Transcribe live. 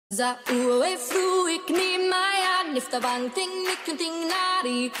Za uwe fruik ni maya nifta banting nikunting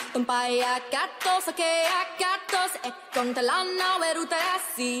nari imply akatos ake akatos ekon talana weruta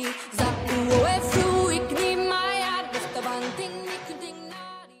asi za uwe fruik ni maya nifta banting nikunting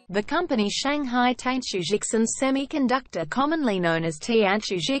nari. The company Shanghai Tianshu Zhixin Semiconductor, commonly known as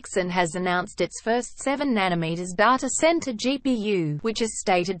Tianshu Zhixin, has announced its first 7nm data center GPU, which is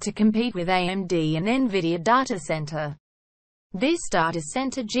stated to compete with AMD and Nvidia data center. This data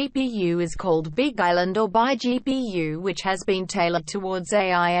center GPU is called Big Island or BiGPU, which has been tailored towards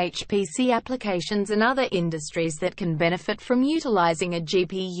AI HPC applications and other industries that can benefit from utilizing a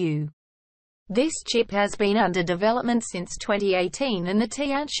GPU. This chip has been under development since 2018, and the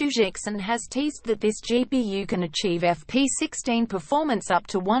Tianshu Zhixin has teased that this GPU can achieve FP16 performance up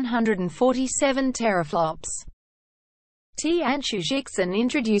to 147 teraflops. Tianshu Zhixin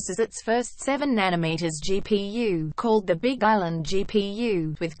introduces its first 7nm GPU, called the Big Island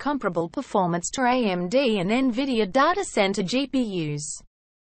GPU, with comparable performance to AMD and Nvidia data center GPUs.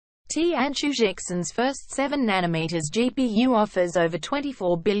 Tianshu Zhixin's first 7nm GPU offers over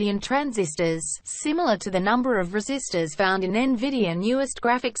 24 billion transistors, similar to the number of resistors found in Nvidia newest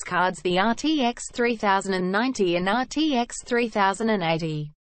graphics cards, the RTX 3090 and RTX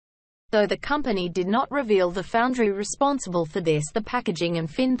 3080. Though the company did not reveal the foundry responsible for this, the packaging and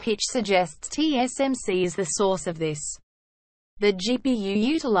fin pitch suggests TSMC is the source of this. The GPU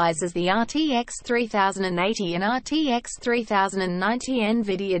utilizes the RTX 3080 and RTX 3090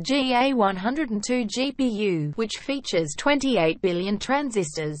 Nvidia GA102 GPU, which features 28 billion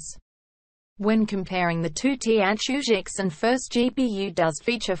transistors. When comparing the two, Tianshu Zhixin first GPU does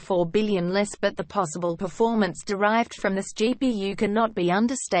feature 4 billion less, but the possible performance derived from this GPU cannot be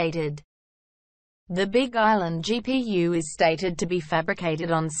understated. The Big Island GPU is stated to be fabricated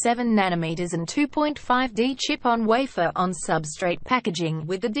on 7nm and 2.5D chip-on-wafer on substrate packaging,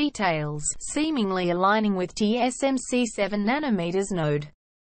 with the details seemingly aligning with TSMC 7nm node.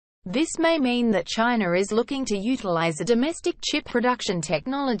 This may mean that China is looking to utilize a domestic chip production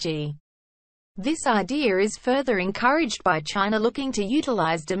technology. This idea is further encouraged by China looking to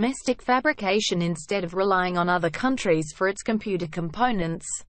utilize domestic fabrication instead of relying on other countries for its computer components.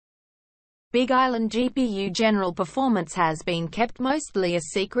 Big Island GPU general performance has been kept mostly a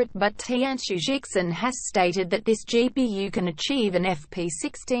secret, but Tianshu Zhixin has stated that this GPU can achieve an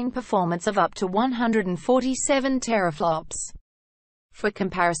FP16 performance of up to 147 teraflops. For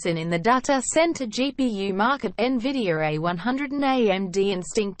comparison, in the data center GPU market, Nvidia A100 and AMD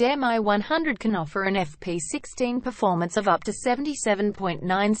Instinct MI100 can offer an FP16 performance of up to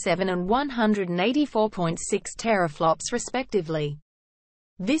 77.97 and 184.6 teraflops respectively.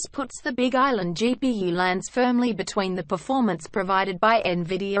 This puts the Big Island GPU lands firmly between the performance provided by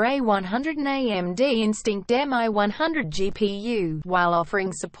Nvidia A100 and AMD Instinct MI100 GPU, while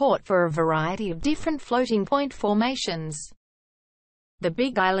offering support for a variety of different floating point formations. The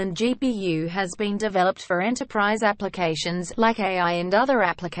Big Island GPU has been developed for enterprise applications, like AI and other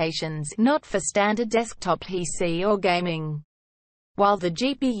applications, not for standard desktop PC or gaming. While the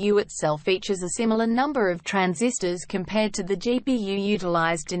GPU itself features a similar number of transistors compared to the GPU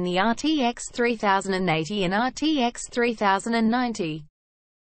utilized in the RTX 3080 and RTX 3090.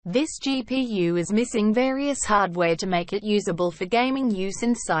 This GPU is missing various hardware to make it usable for gaming use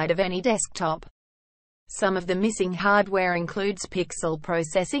inside of any desktop. Some of the missing hardware includes pixel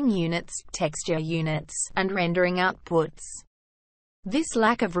processing units, texture units, and rendering outputs. This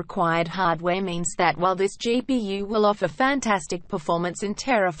lack of required hardware means that while this GPU will offer fantastic performance in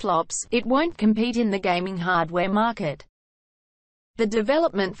teraflops, it won't compete in the gaming hardware market. The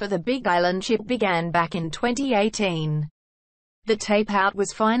development for the Big Island chip began back in 2018. The tape-out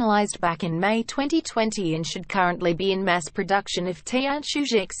was finalized back in May 2020 and should currently be in mass production if Tianshu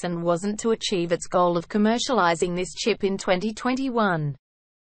Zhixin wasn't to achieve its goal of commercializing this chip in 2021.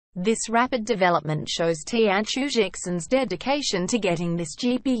 This rapid development shows Tianshu Zhixin's dedication to getting this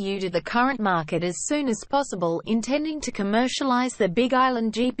GPU to the current market as soon as possible, intending to commercialize the Big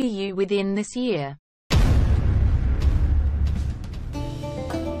Island GPU within this year.